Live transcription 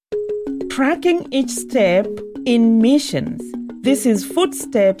tracking each step in missions. This is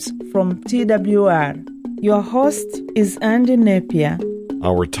Footsteps from TWR. Your host is Andy Napier.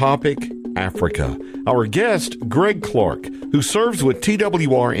 Our topic, Africa. Our guest, Greg Clarke, who serves with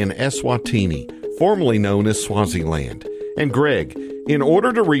TWR in Eswatini, formerly known as Swaziland. And Greg, in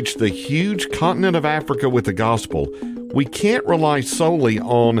order to reach the huge continent of Africa with the gospel, we can't rely solely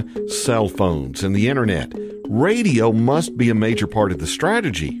on cell phones and the internet. Radio must be a major part of the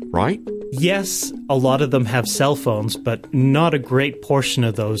strategy, right? Yes, a lot of them have cell phones, but not a great portion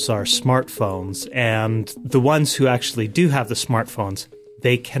of those are smartphones. And the ones who actually do have the smartphones,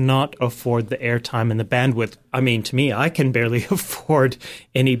 they cannot afford the airtime and the bandwidth. I mean, to me, I can barely afford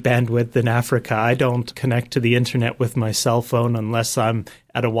any bandwidth in Africa. I don't connect to the internet with my cell phone unless I'm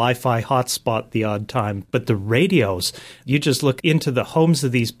at a Wi-Fi hotspot the odd time. But the radios, you just look into the homes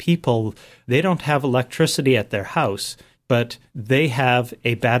of these people, they don't have electricity at their house, but they have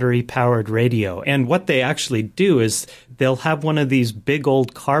a battery-powered radio. And what they actually do is they'll have one of these big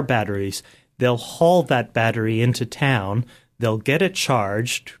old car batteries. They'll haul that battery into town. They'll get it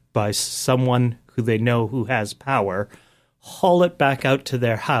charged by someone who they know who has power, haul it back out to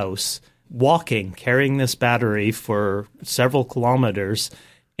their house, walking, carrying this battery for several kilometers,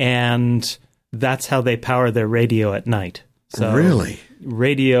 and that's how they power their radio at night. So really?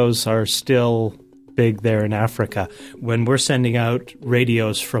 Radios are still big there in Africa. When we're sending out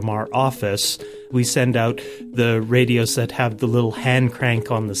radios from our office, we send out the radios that have the little hand crank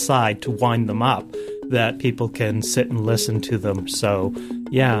on the side to wind them up, that people can sit and listen to them. So,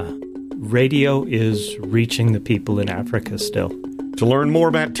 yeah, radio is reaching the people in Africa still. To learn more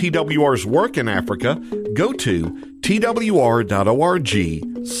about TWR's work in Africa, go to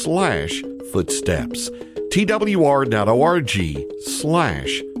twr.org/footsteps.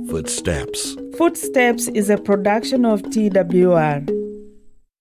 twr.org/footsteps. Footsteps is a production of TWR.